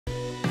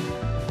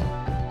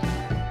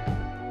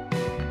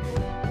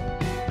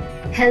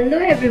Hello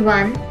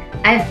everyone,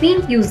 I've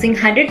been using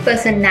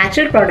 100%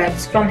 natural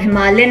products from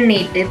Himalayan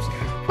Natives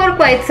for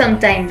quite some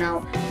time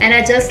now and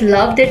I just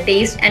love their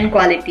taste and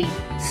quality.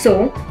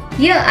 So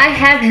here I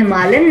have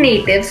Himalayan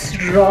Natives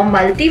raw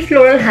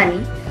multifloral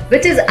honey,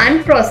 which is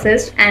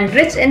unprocessed and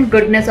rich in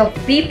goodness of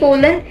bee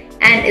pollen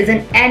and is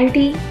an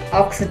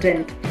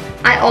antioxidant.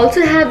 I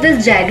also have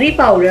this Jaggery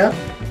powder,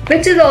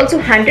 which is also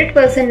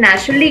 100%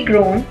 naturally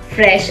grown,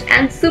 fresh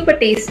and super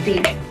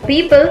tasty.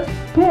 People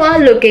who are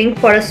looking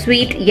for a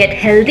sweet yet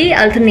healthy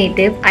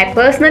alternative, I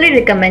personally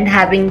recommend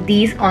having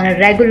these on a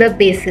regular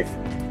basis.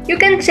 You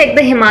can check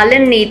the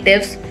Himalayan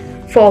Natives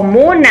for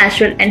more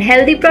natural and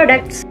healthy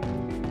products.